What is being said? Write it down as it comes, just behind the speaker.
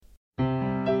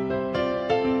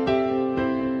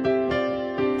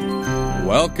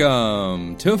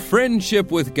Welcome to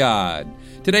Friendship with God.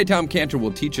 Today, Tom Cantor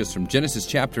will teach us from Genesis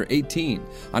chapter 18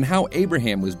 on how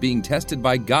Abraham was being tested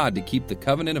by God to keep the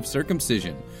covenant of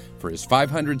circumcision for his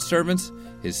 500 servants,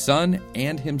 his son,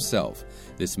 and himself.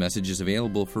 This message is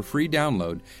available for free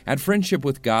download at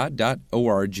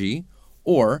friendshipwithgod.org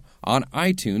or on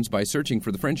iTunes by searching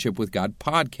for the Friendship with God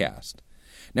podcast.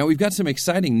 Now, we've got some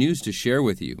exciting news to share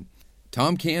with you.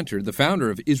 Tom Cantor, the founder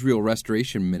of Israel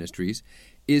Restoration Ministries,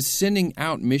 is sending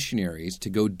out missionaries to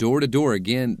go door to door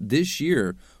again this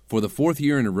year for the fourth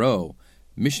year in a row.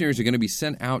 Missionaries are going to be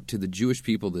sent out to the Jewish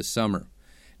people this summer.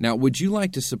 Now, would you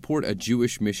like to support a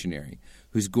Jewish missionary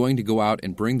who's going to go out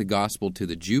and bring the gospel to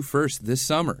the Jew first this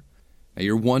summer? Now,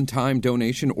 your one-time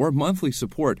donation or monthly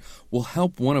support will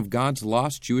help one of God's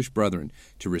lost Jewish brethren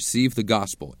to receive the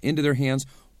gospel into their hands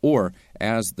or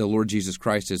as the Lord Jesus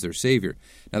Christ as their Savior.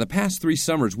 Now, the past 3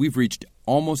 summers, we've reached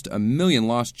almost 1 million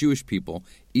lost Jewish people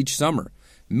each summer.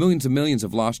 Millions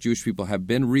of lost Jewish people have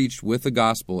been reached with the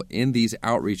gospel in these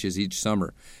outreaches each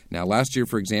summer. Now, last year,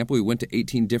 for example, we went to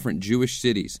 18 different Jewish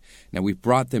cities. Now, we've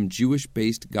brought them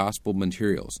Jewish-based gospel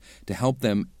materials to help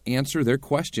them answer their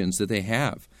questions that they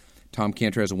have. Tom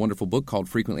Cantor has a wonderful book called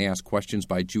Frequently Asked Questions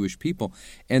by Jewish People,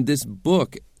 and this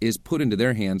book is put into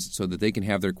their hands so that they can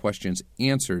have their questions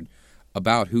answered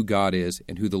about who God is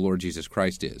and who the Lord Jesus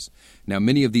Christ is. Now,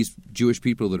 many of these Jewish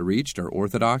people that are reached are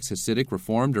Orthodox, Hasidic,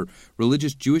 Reformed, or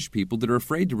religious Jewish people that are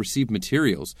afraid to receive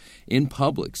materials in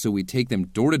public, so we take them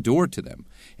door to door to them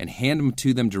and hand them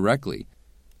to them directly.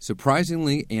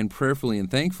 Surprisingly and prayerfully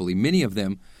and thankfully, many of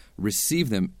them receive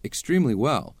them extremely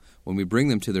well when we bring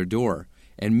them to their door.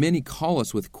 And many call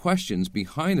us with questions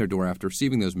behind their door after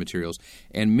receiving those materials.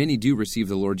 And many do receive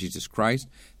the Lord Jesus Christ.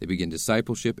 They begin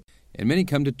discipleship. And many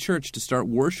come to church to start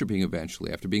worshiping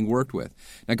eventually after being worked with.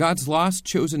 Now, God's lost,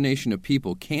 chosen nation of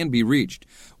people can be reached.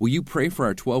 Will you pray for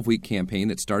our 12-week campaign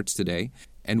that starts today?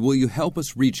 And will you help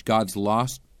us reach God's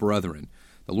lost brethren,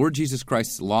 the Lord Jesus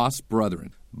Christ's lost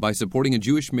brethren, by supporting a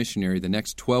Jewish missionary the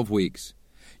next 12 weeks?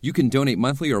 You can donate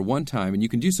monthly or one time, and you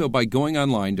can do so by going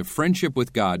online to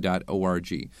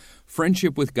friendshipwithgod.org.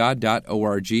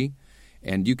 Friendshipwithgod.org,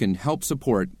 and you can help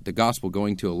support the gospel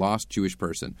going to a lost Jewish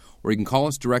person. Or you can call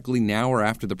us directly now or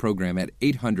after the program at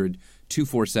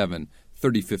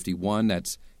 800-247-3051.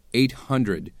 That's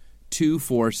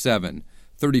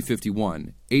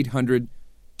 800-247-3051.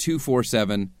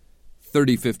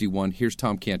 800-247-3051. Here's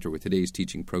Tom Cantor with today's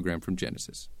teaching program from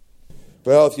Genesis.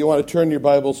 Well, if you want to turn your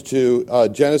Bibles to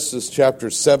Genesis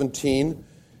chapter 17,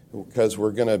 because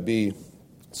we're going to be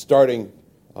starting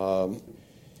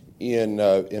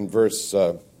in verse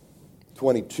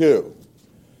 22.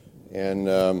 And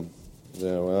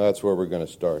that's where we're going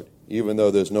to start, even though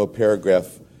there's no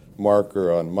paragraph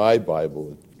marker on my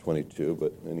Bible at 22,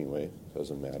 but anyway, it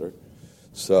doesn't matter.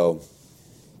 So,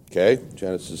 okay,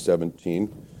 Genesis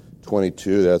 17,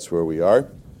 22, that's where we are.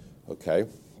 Okay,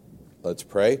 let's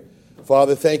pray.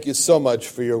 Father, thank you so much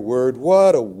for your word.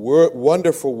 What a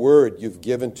wonderful word you've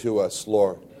given to us,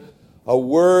 Lord. A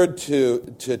word to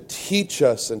teach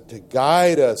us and to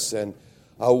guide us, and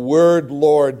a word,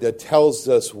 Lord, that tells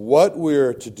us what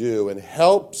we're to do and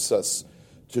helps us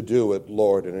to do it,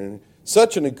 Lord. And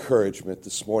such an encouragement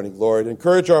this morning, Lord.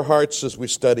 Encourage our hearts as we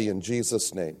study in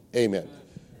Jesus' name. Amen.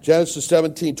 Genesis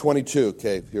 17:22.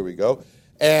 Okay, here we go.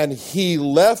 And he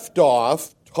left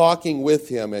off talking with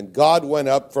him, and God went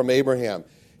up from Abraham.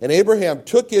 And Abraham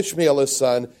took Ishmael his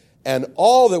son, and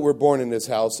all that were born in his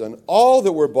house, and all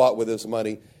that were bought with his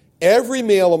money, every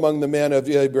male among the men of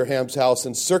Abraham's house,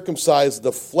 and circumcised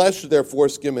the flesh of their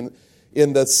foreskin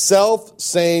in the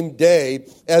self-same day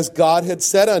as God had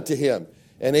said unto him.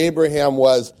 And Abraham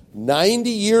was 90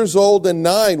 years old and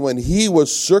 9 when he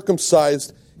was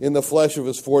circumcised in the flesh of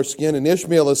his foreskin, and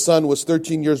Ishmael his son was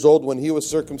 13 years old when he was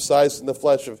circumcised in the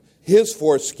flesh of his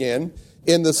foreskin.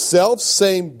 In the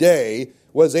self-same day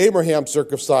was Abraham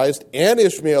circumcised, and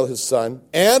Ishmael his son,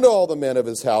 and all the men of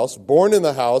his house, born in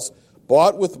the house,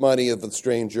 bought with money of the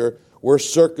stranger, were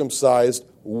circumcised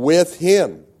with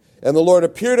him. And the Lord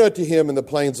appeared unto him in the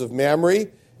plains of Mamre,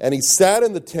 and he sat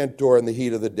in the tent door in the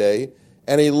heat of the day,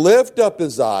 and he lifted up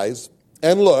his eyes,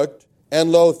 and looked,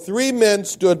 and lo, 3 men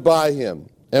stood by him.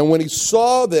 And when he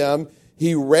saw them,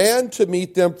 he ran to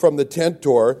meet them from the tent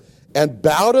door, and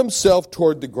bowed himself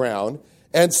toward the ground,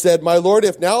 and said, My Lord,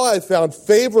 if now I have found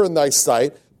favor in thy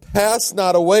sight, pass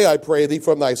not away, I pray thee,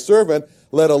 from thy servant.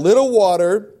 Let a little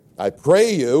water, I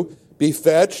pray you, be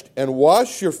fetched, and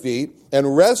wash your feet,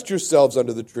 and rest yourselves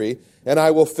under the tree, and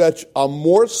I will fetch a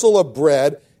morsel of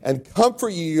bread, and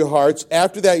comfort ye your hearts.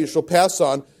 After that you shall pass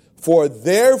on, for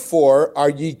therefore are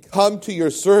ye come to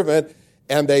your servant.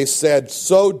 And they said,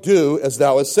 So do as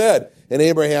thou hast said. And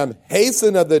Abraham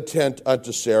hastened of the tent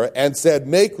unto Sarah and said,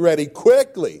 Make ready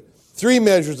quickly 3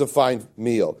 measures of fine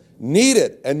meal. Knead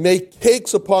it and make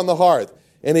cakes upon the hearth.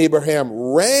 And Abraham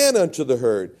ran unto the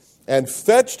herd and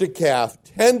fetched a calf,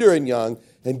 tender and young,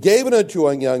 and gave it unto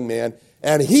a young man.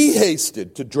 And he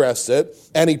hasted to dress it.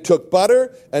 And he took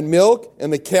butter and milk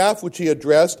and the calf which he had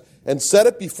dressed and set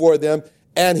it before them.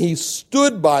 And he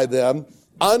stood by them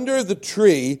under the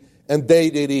tree, and they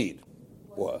did eat.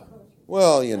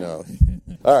 Well, you know.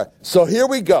 All right, so here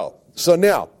we go. So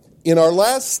now, in our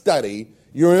last study,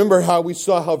 you remember how we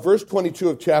saw how verse 22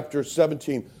 of chapter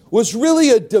 17 was really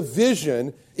a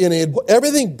division in it.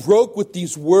 Everything broke with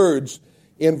these words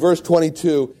in verse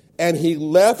 22, and he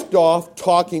left off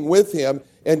talking with him,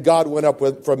 and God went up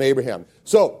from Abraham.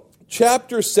 So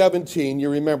chapter 17, you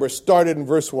remember, started in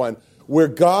verse 1, where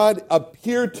God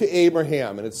appeared to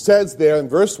Abraham. And it says there in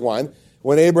verse 1,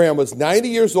 when Abraham was 90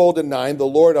 years old and 9, the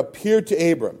Lord appeared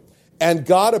to Abram. And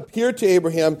God appeared to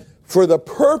Abraham for the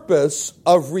purpose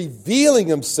of revealing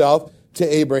himself to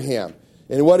Abraham.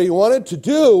 And what he wanted to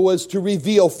do was to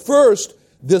reveal first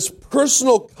this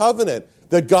personal covenant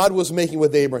that God was making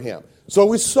with Abraham. So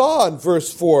we saw in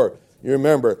verse 4, you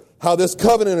remember, how this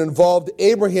covenant involved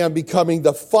Abraham becoming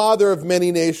the father of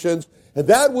many nations. And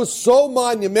that was so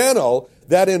monumental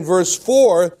that in verse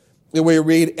 4, we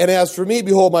read, And as for me,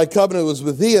 behold, my covenant was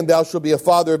with thee, and thou shalt be a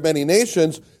father of many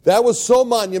nations. That was so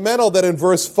monumental that in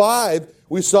verse 5,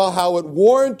 we saw how it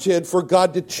warranted for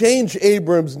God to change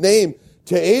Abram's name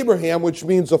to Abraham, which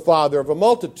means the father of a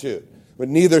multitude. But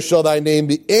neither shall thy name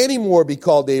be any more be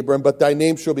called Abram, but thy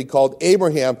name shall be called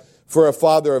Abraham, for a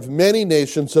father of many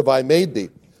nations have I made thee.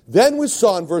 Then we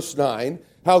saw in verse 9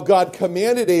 how God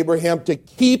commanded Abraham to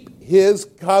keep his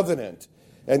covenant.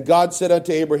 And God said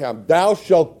unto Abraham, Thou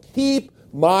shalt keep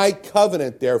my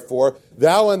covenant, therefore,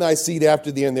 thou and thy seed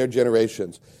after thee and their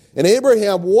generations. And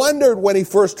Abraham wondered when he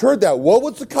first heard that, what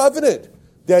was the covenant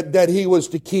that he was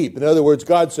to keep? In other words,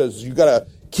 God says, you got to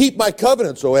keep my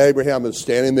covenant. So Abraham is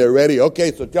standing there ready.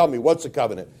 Okay, so tell me, what's the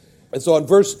covenant? And so in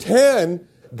verse 10,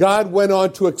 God went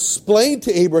on to explain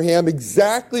to Abraham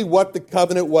exactly what the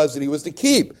covenant was that he was to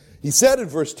keep. He said in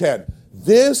verse 10,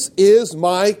 This is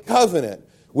my covenant,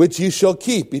 which ye shall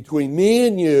keep between me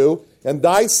and you, and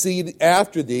thy seed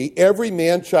after thee. Every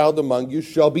man-child among you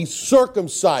shall be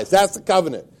circumcised. That's the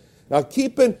covenant.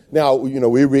 Now,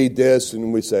 we read this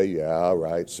and we say, yeah,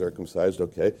 right, circumcised,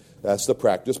 okay, that's the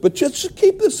practice. But just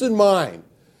keep this in mind,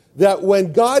 that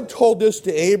when God told this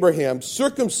to Abraham,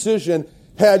 circumcision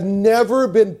had never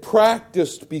been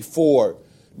practiced before.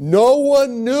 No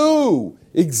one knew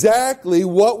exactly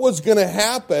what was going to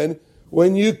happen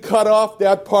when you cut off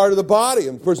that part of the body.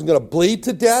 And the person's going to bleed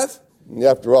to death. And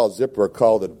after all, Zipporah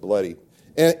called it bloody.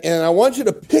 And I want you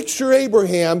to picture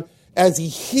Abraham as he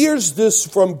hears this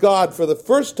from God for the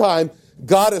first time.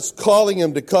 God is calling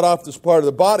him to cut off this part of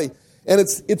the body. And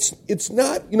it's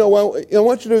not, I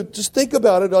want you to just think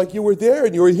about it like you were there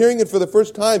and you were hearing it for the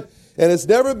first time. And it's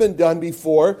never been done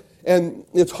before. And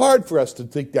it's hard for us to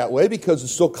think that way because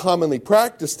it's so commonly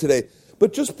practiced today.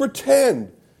 But just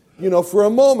pretend, for a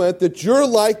moment that you're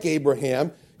like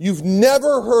Abraham. You've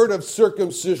never heard of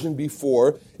circumcision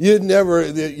before. You never.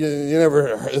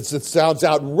 It sounds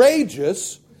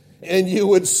outrageous. And you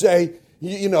would say,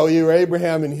 you're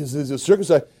Abraham and he's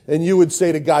circumcised. And you would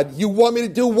say to God, you want me to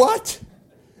do what?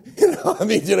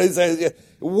 Say,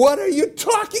 what are you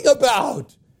talking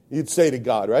about? You'd say to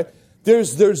God, right?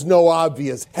 There's no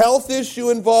obvious health issue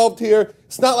involved here.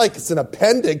 It's not like it's an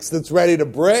appendix that's ready to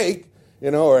break,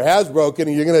 or has broken,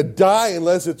 and you're going to die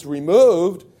unless it's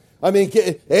removed.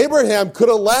 Abraham could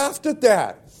have laughed at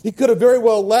that. He could have very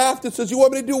well laughed and says, you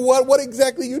want me to do what? What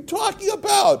exactly are you talking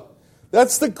about?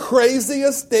 That's the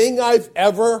craziest thing I've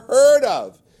ever heard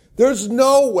of. There's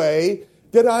no way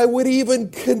that I would even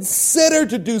consider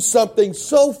to do something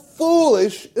so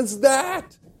foolish as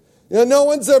that. No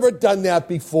one's ever done that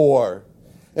before.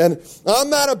 And I'm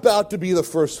not about to be the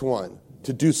first one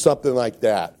to do something like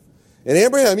that. And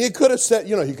Abraham, he could have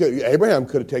said, Abraham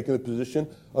could have taken the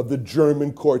position of the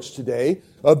German courts today,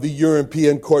 of the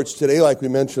European courts today, like we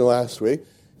mentioned last week.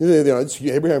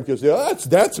 Abraham could say,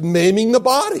 that's maiming the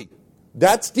body.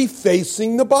 That's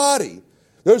defacing the body.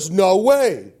 There's no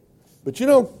way. But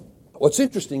what's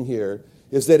interesting here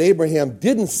is that Abraham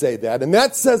didn't say that, and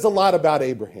that says a lot about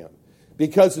Abraham,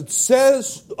 because it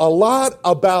says a lot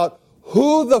about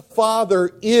who the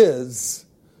father is,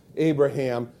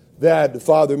 Abraham, that the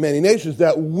father of many nations,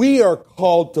 that we are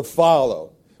called to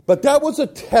follow. But that was a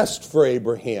test for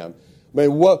Abraham.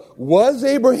 Was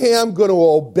Abraham going to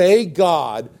obey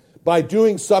God by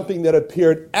doing something that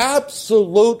appeared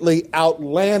absolutely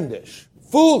outlandish,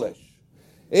 foolish?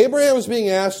 Abraham was being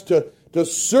asked to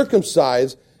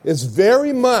circumcise is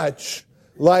very much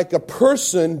like a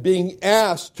person being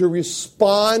asked to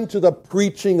respond to the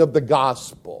preaching of the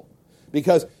gospel.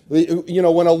 Because, you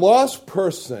know, when a lost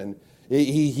person,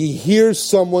 he hears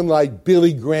someone like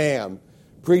Billy Graham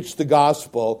preach the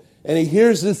gospel, and he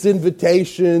hears this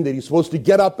invitation that he's supposed to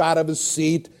get up out of his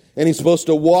seat, and he's supposed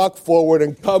to walk forward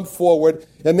and come forward,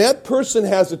 and that person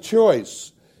has a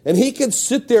choice. And he can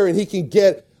sit there and he can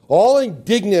get all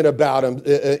indignant about him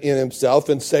in himself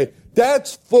and say,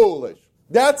 that's foolish.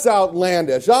 That's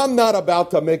outlandish. I'm not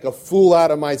about to make a fool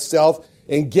out of myself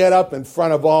and get up in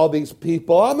front of all these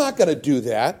people. I'm not going to do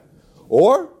that.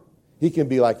 Or he can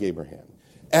be like Abraham.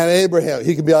 And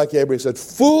he can be like Abraham. He said,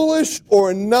 foolish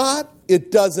or not,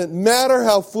 it doesn't matter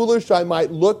how foolish I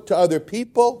might look to other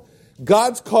people.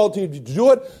 God's called you to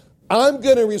do it. I'm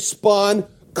going to respond,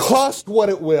 cost what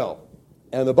it will.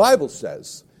 And the Bible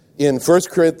says in 1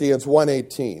 Corinthians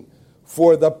 1:18,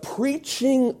 for the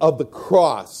preaching of the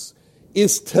cross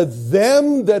is to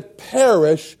them that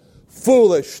perish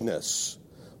foolishness,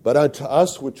 but unto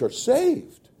us which are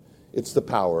saved, it's the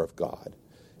power of God.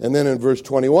 And then in verse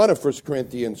 21 of 1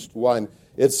 Corinthians 1,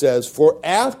 it says, for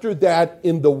after that,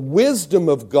 in the wisdom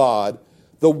of God,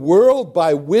 the world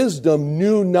by wisdom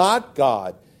knew not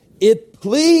God. It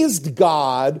pleased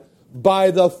God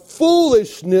by the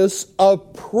foolishness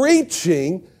of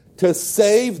preaching to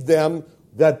save them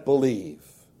that believe.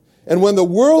 And when the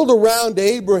world around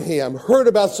Abraham heard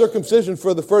about circumcision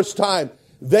for the first time,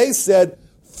 they said,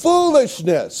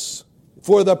 foolishness.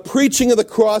 For the preaching of the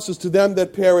cross is to them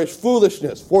that perish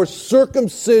foolishness. For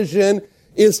circumcision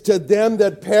is to them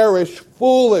that perish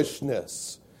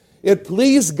foolishness. It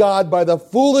pleased God by the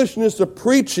foolishness of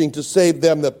preaching to save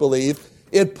them that believe.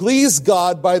 It pleased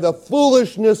God by the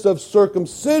foolishness of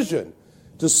circumcision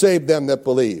to save them that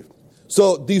believe.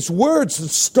 So these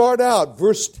words start out,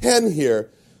 verse 10 here,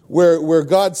 where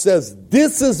God says,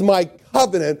 this is my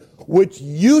covenant which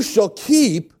you shall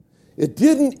keep. It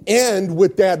didn't end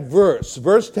with that verse.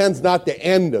 Verse 10 is not the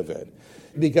end of it,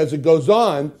 because it goes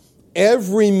on,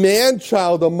 every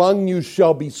man-child among you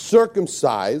shall be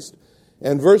circumcised.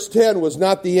 And verse 10 was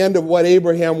not the end of what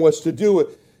Abraham was to do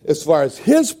as far as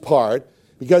his part,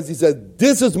 because he said,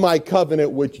 this is my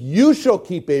covenant which you shall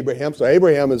keep, Abraham. So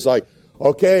Abraham is like,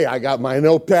 okay, I got my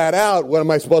notepad out. What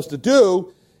am I supposed to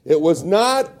do? It was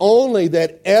not only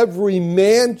that every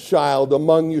man-child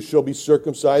among you shall be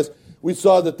circumcised. We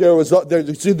saw that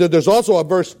there's also a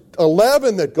verse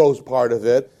 11 that goes part of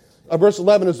it. Verse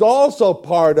 11 is also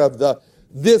part of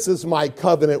this is my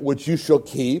covenant which you shall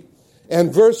keep.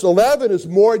 And verse 11 is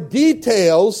more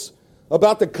details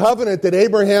about the covenant that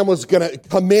Abraham was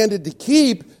commanded to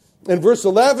keep. And verse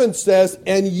 11 says,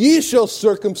 and ye shall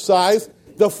circumcise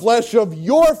the flesh of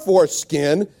your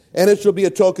foreskin, and it shall be a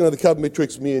token of the covenant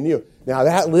betwixt me and you. Now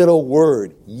that little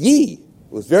word, ye,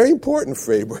 was very important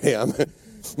for Abraham.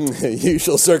 You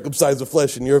shall circumcise the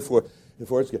flesh in your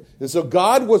foreskin. And so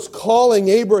God was calling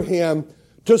Abraham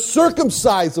to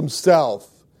circumcise himself.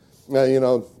 Now, you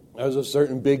know, there's a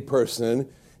certain big person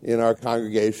in our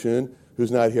congregation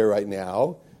who's not here right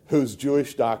now, whose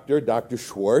Jewish doctor, Dr.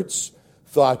 Schwartz,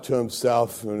 thought to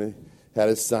himself when he had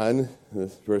his son,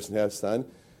 this person had a son,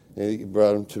 and he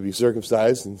brought him to be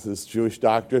circumcised, and this Jewish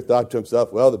doctor thought to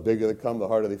himself, well, the bigger they come, the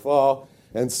harder they fall.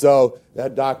 And so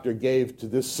that doctor gave to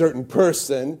this certain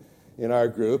person in our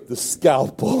group the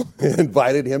scalpel and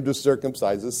invited him to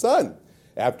circumcise his son,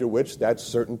 after which that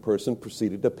certain person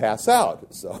proceeded to pass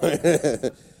out. So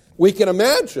we can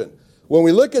imagine, when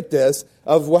we look at this,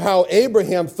 of how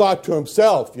Abraham thought to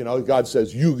himself, you know, God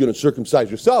says, you're going to circumcise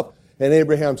yourself. And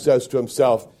Abraham says to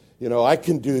himself, you know, I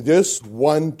can do this,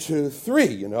 1, 2, 3,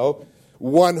 you know.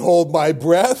 1, hold my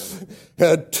breath.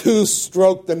 2,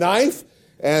 stroke the knife.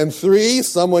 And 3,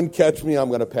 someone catch me, I'm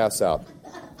going to pass out.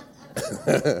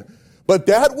 But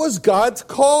that was God's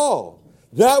call.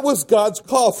 That was God's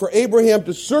call for Abraham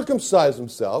to circumcise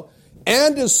himself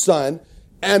and his son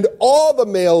and all the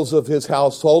males of his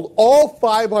household, all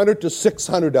 500 to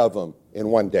 600 of them in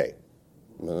one day.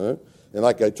 And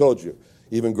like I told you,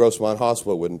 even Grossmont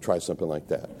Hospital wouldn't try something like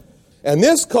that. And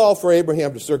this call for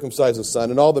Abraham to circumcise his son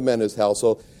and all the men in his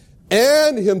household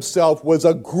and himself was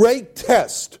a great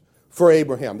test for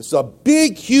Abraham. It's a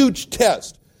big, huge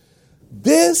test.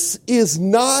 This is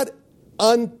not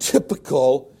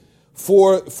untypical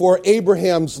for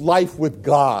Abraham's life with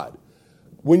God.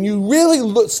 When you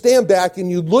really stand back and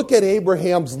you look at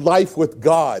Abraham's life with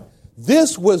God,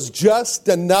 this was just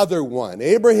another one.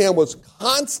 Abraham was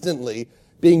constantly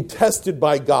being tested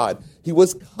by God. He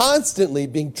was constantly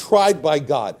being tried by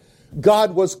God.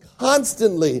 God was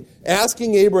constantly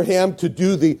asking Abraham to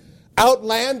do the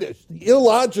outlandish, the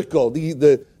illogical,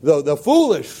 the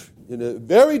foolish,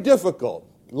 very difficult,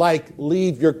 like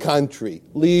leave your country,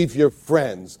 leave your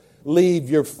friends, leave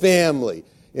your family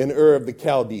in Ur of the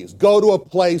Chaldees. Go to a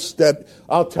place that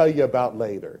I'll tell you about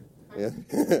later.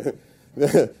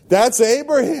 That's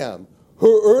Abraham.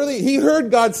 He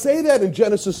heard God say that in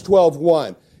Genesis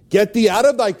 12:1. Get thee out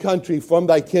of thy country, from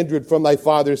thy kindred, from thy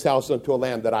father's house, unto a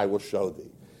land that I will show thee.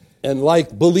 And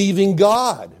like believing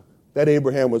God that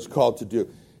Abraham was called to do.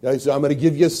 He said, I'm going to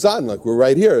give you a son. Like we're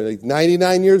right here, like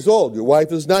 99 years old. Your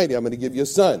wife is 90. I'm going to give you a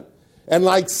son. And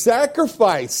like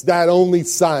sacrifice that only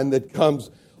son that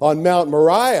comes on Mount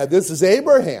Moriah. This is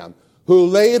Abraham, who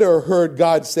later heard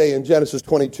God say in Genesis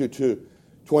 22,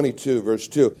 verse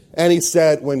 2, and he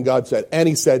said, when God said, and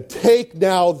he said, take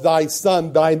now thy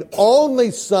son, thine only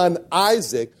son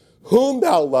Isaac, whom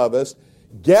thou lovest,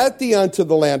 get thee unto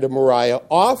the land of Moriah,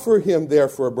 offer him there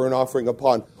for a burnt offering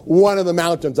upon one of the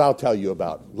mountains I'll tell you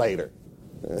about later.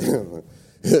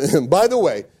 By the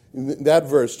way, that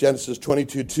verse, Genesis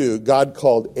 22:2, God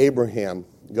called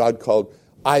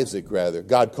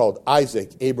Isaac,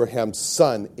 Abraham's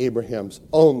son, Abraham's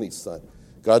only son.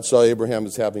 God saw Abraham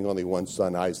as having only one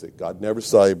son, Isaac. God never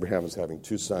saw Abraham as having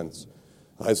two sons,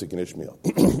 Isaac and Ishmael.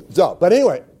 But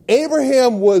anyway,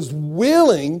 Abraham was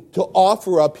willing to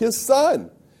offer up his son.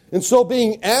 And so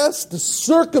being asked to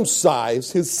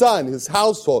circumcise his son, his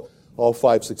household, all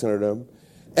 600 of them,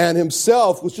 and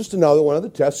himself was just another one of the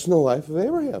tests in the life of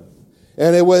Abraham.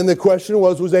 And when the question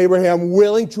was Abraham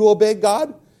willing to obey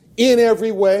God in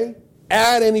every way,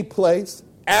 at any place,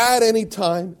 at any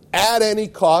time, at any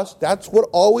cost? That's what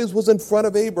always was in front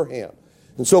of Abraham.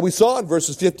 And so we saw in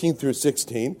verses 15 through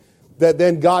 16 that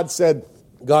then God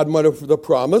made the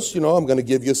promise, I'm going to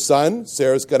give you a son.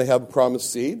 Sarah's going to have a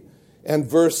promised seed. And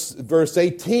verse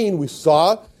 18, we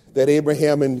saw that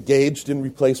Abraham engaged in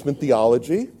replacement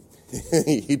theology.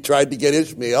 He tried to get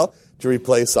Ishmael to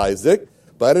replace Isaac.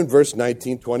 But in verse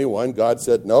 19:21, God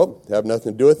said, no, have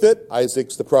nothing to do with it.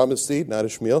 Isaac's the promised seed, not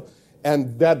Ishmael.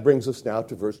 And that brings us now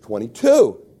to verse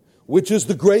 22, which is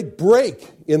the great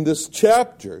break in this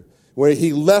chapter, where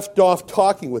he left off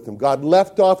talking with him. God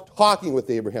left off talking with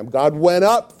Abraham. God went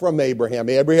up from Abraham.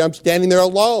 Abraham's standing there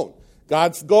alone.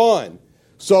 God's gone.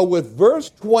 So with verse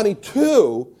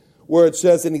 22, where it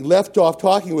says, and he left off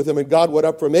talking with him, and God went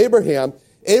up from Abraham,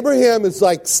 Abraham is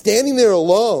like standing there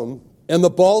alone, and the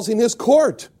ball's in his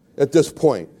court at this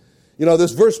point.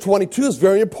 This verse 22 is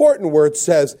very important, where it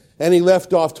says, and he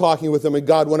left off talking with him, and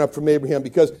God went up from Abraham,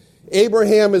 because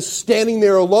Abraham is standing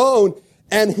there alone,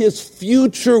 and his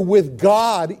future with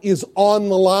God is on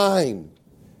the line.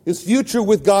 His future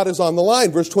with God is on the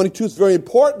line. Verse 22 is very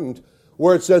important,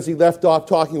 where it says he left off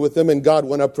talking with him, and God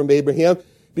went up from Abraham,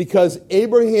 because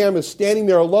Abraham is standing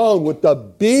there alone with the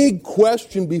big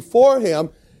question before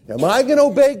him, am I going to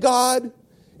obey God?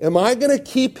 Am I going to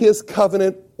keep his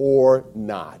covenant or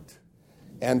not?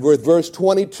 And with verse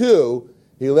 22,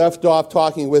 he left off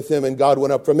talking with him, and God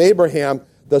went up from Abraham.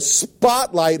 The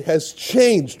spotlight has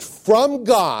changed from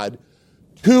God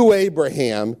to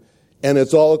Abraham, and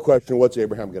it's all a question, what's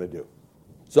Abraham going to do?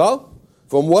 So,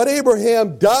 from what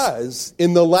Abraham does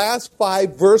in the last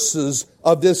 5 verses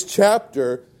of this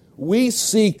chapter, we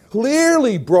see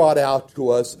clearly brought out to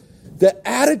us the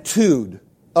attitude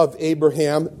of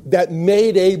Abraham that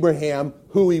made Abraham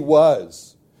who he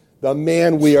was, the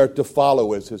man we are to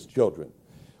follow as his children.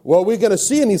 What we're going to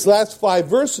see in these last 5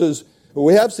 verses, what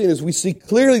we have seen is we see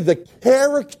clearly the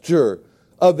character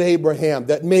of Abraham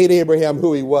that made Abraham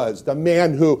who he was, the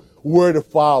man who we're to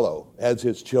follow as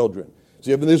his children.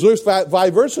 See, in these first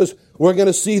 5 verses, we're going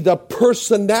to see the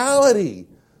personality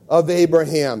of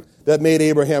Abraham that made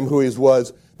Abraham who he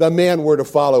was, the man we're to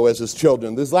follow as his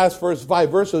children. These last first 5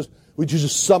 verses, we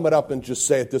just sum it up and just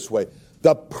say it this way.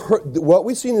 What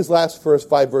we see in these last first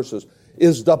 5 verses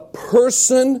is the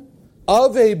person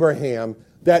of Abraham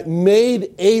that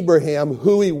made Abraham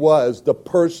who he was, the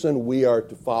person we are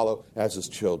to follow as his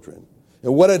children.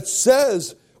 And what it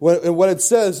says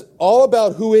all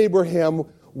about who Abraham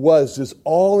was is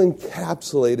all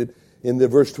encapsulated in the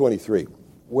verse 23,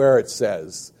 where it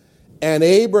says, and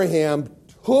Abraham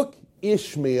took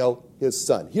Ishmael his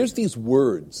son. Here's these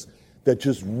words that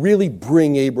just really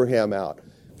bring Abraham out.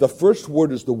 The first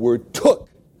word is the word took.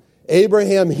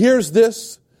 Abraham hears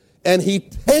this, and he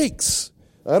takes.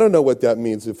 I don't know what that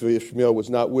means, if Ishmael was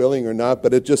not willing or not,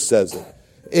 but it just says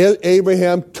it.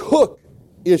 Abraham took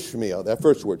Ishmael, that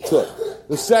first word, took.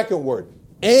 The second word,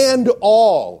 and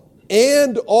all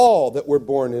that were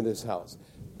born in his house.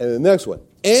 And the next one,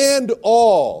 and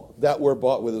all that were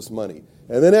bought with his money.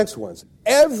 And the next one's,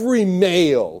 every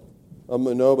male,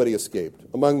 nobody escaped,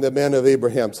 among the men of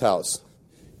Abraham's house.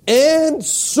 and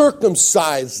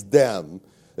circumcised them,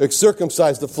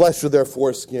 circumcised the flesh of their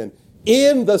foreskin,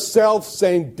 in the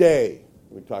selfsame day.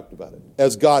 We talked about it.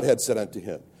 As God had said unto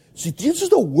him. See, these are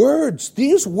the words.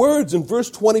 These words in verse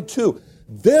 22,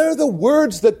 they're the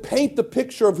words that paint the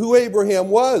picture of who Abraham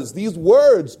was. These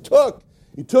words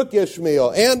he took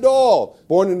Ishmael and all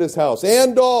born in his house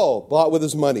and all bought with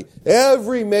his money,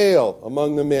 every male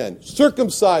among the men,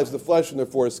 circumcised the flesh in their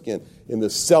foreskin in the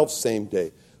selfsame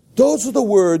day. Those are the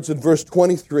words in verse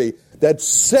 23 that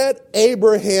set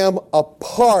Abraham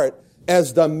apart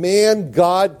as the man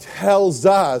God tells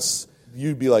us,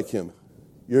 you'd be like him.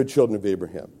 You're children of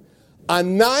Abraham. A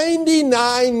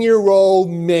 99-year-old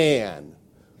man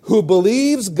who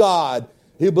believes God,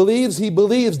 he believes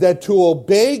that to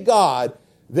obey God,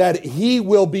 that he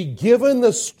will be given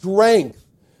the strength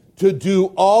to do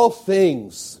all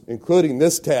things, including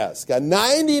this task. A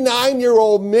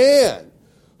 99-year-old man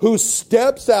who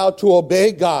steps out to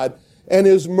obey God and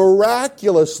is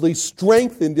miraculously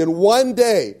strengthened in one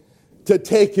day to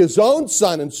take his own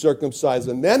son and circumcise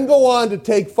him, then go on to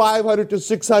take 500 to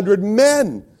 600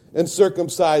 men and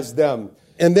circumcise them.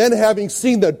 And then having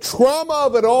seen the trauma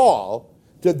of it all,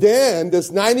 to then this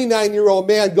 99-year-old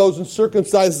man goes and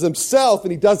circumcises himself,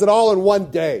 and he does it all in one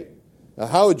day. Now,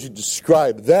 how would you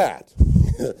describe that?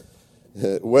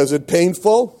 Was it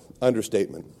painful?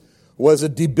 Understatement. Was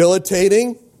it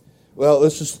debilitating? Well,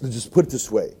 let's just put it this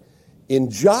way.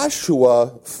 In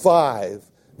Joshua 5,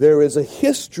 there is a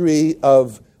history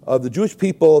of the Jewish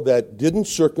people that didn't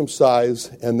circumcise,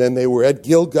 and then they were at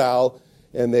Gilgal,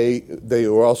 and they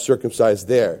were all circumcised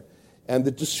there. And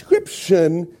the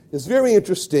description is very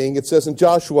interesting. It says in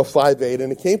Joshua 5:8,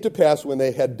 and it came to pass when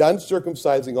they had done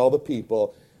circumcising all the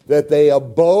people, that they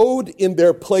abode in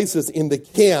their places in the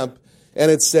camp,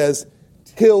 and it says,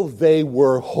 till they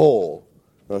were whole.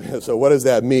 Okay, so what does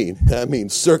that mean? That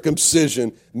means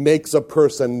circumcision makes a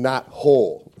person not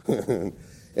whole.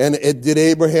 And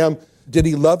did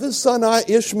he love his son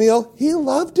Ishmael? He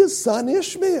loved his son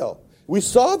Ishmael. We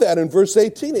saw that in verse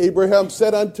 18. Abraham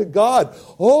said unto God,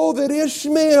 oh, that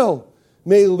Ishmael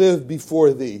may live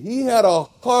before thee. He had a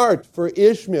heart for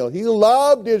Ishmael. He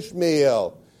loved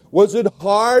Ishmael. Was it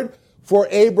hard for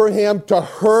Abraham to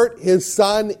hurt his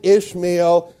son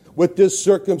Ishmael with this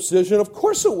circumcision? Of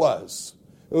course it was.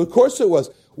 Of course it was.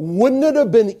 Wouldn't it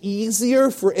have been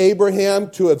easier for Abraham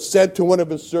to have said to one of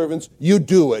his servants, you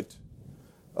do it?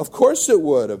 Of course it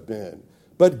would have been.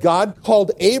 But God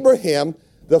called Abraham,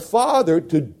 the father,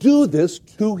 to do this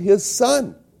to his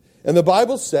son. And the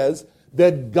Bible says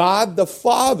that God the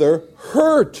Father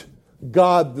hurt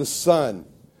God the Son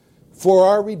for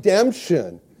our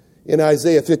redemption. In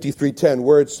Isaiah 53:10,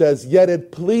 where it says, yet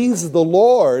it pleased the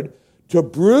Lord to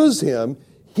bruise him,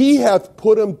 he hath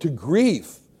put him to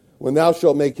grief. When thou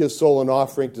shalt make his soul an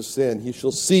offering to sin, he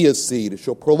shall see his seed, it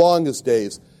shall prolong his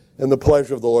days, and the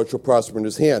pleasure of the Lord shall prosper in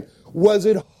his hand. Was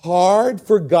it hard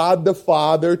for God the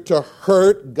Father to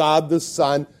hurt God the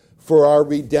Son for our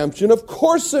redemption? Of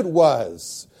course it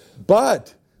was.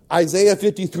 But Isaiah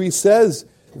 53 says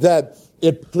that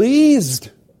it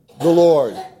pleased the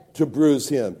Lord to bruise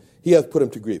him. He hath put him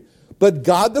to grief. But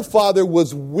God the Father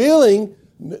was willing,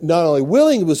 not only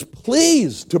willing, he was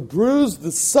pleased to bruise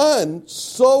the Son,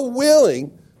 so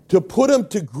willing to put him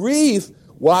to grief.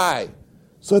 Why?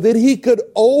 So that he could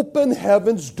open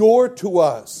heaven's door to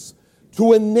us,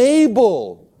 to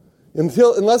enable.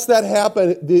 Unless that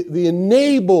happened, the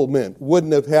enablement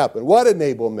wouldn't have happened. What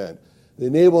enablement? The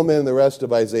enablement in the rest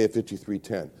of Isaiah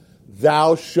 53:10.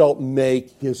 Thou shalt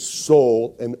make his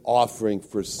soul an offering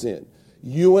for sin.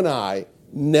 You and I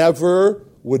never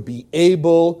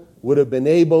would have been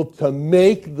able to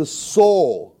make the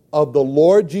soul of the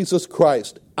Lord Jesus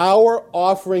Christ our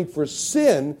offering for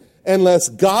sin unless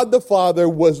God the Father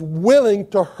was willing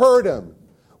to hurt him,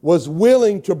 was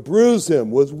willing to bruise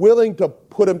him, was willing to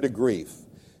put him to grief.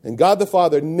 And God the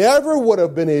Father never would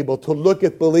have been able to look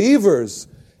at believers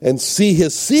and see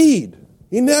his seed.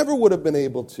 He never would have been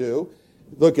able to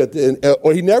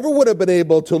he never would have been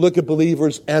able to look at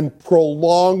believers and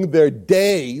prolong their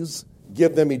days,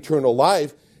 give them eternal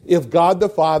life, if God the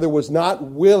Father was not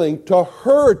willing to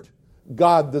hurt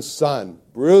God the Son,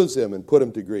 bruise him and put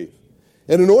him to grief.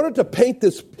 And in order to paint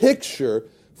this picture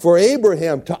for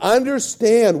Abraham to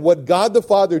understand what God the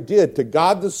Father did to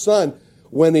God the Son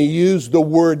when he used the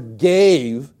word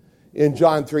gave in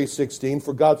John 3:16,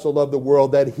 for God so loved the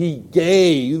world that he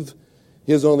gave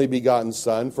his only begotten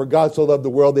Son. For God so loved the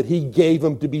world that he gave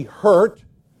him to be hurt,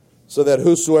 so that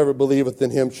whosoever believeth in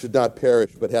him should not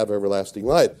perish but have everlasting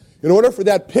life. In order for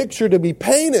that picture to be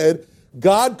painted,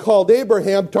 God called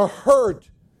Abraham to hurt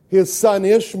his son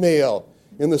Ishmael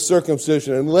in the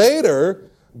circumcision. And later,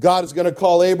 God is going to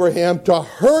call Abraham to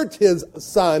hurt his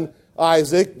son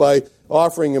Isaac by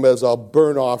offering him as a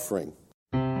burnt offering.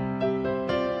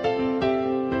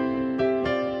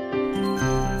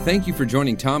 Thank you for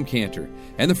joining Tom Cantor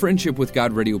and the Friendship with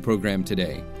God radio program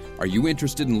today. Are you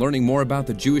interested in learning more about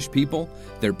the Jewish people,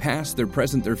 their past, their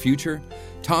present, their future?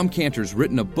 Tom Cantor's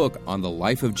written a book on the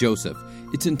life of Joseph.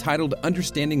 It's entitled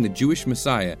Understanding the Jewish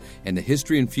Messiah and the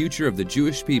History and Future of the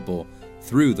Jewish People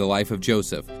Through the Life of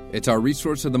Joseph. It's our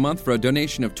resource of the month. For a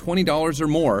donation of $20 or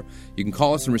more, you can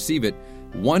call us and receive it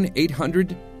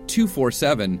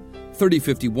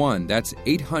 1-800-247-3051. That's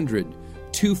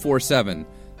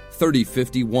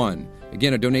 800-247-3051.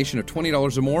 Again, a donation of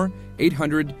 $20 or more,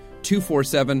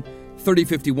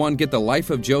 800-247-3051. Get the Life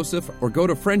of Joseph, or go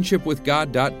to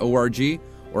friendshipwithgod.org,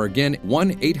 or again,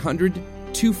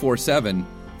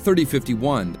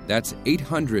 1-800-247-3051. That's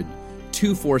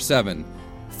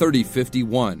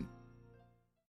 800-247-3051.